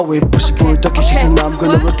We pussy bulldog, she's and I'm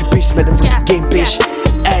gonna rock your piece, motherfucking game, bitch.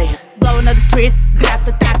 Ayy. Blowing on the street,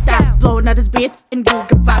 grata-ta-ta. Blowing on this beat, and you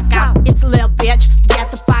get fuck out. It's a little bitch, get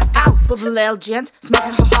the fuck out. With a little gents,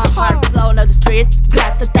 smoking hard. Blowing on the street,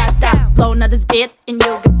 grata-ta-ta. Blowing on this beat, and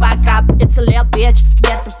you get fuck up. It's a little bitch,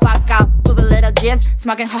 get the fuck out. With a little gents,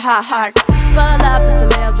 smoking hard. Pull up, it's a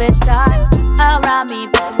little bitch time. Around me,